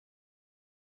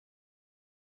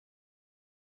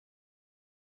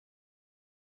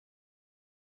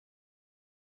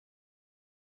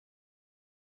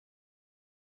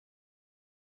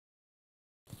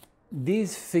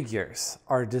These figures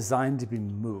are designed to be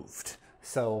moved.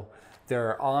 So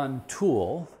they're on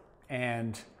tool,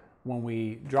 and when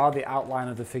we draw the outline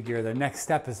of the figure, the next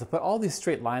step is to put all these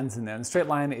straight lines in there. And the straight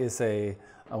line is a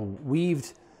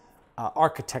weaved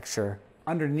architecture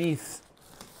underneath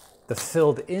the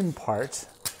filled in part.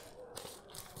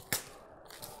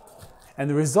 And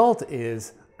the result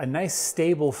is a nice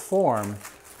stable form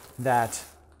that,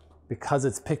 because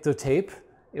it's PiktoTape,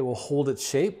 it will hold its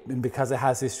shape, and because it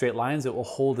has these straight lines, it will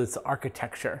hold its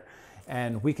architecture.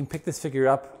 And we can pick this figure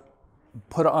up,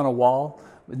 put it on a wall,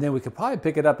 and then we could probably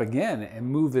pick it up again and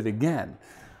move it again.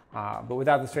 But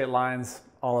without the straight lines,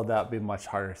 all of that would be much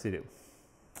harder to do.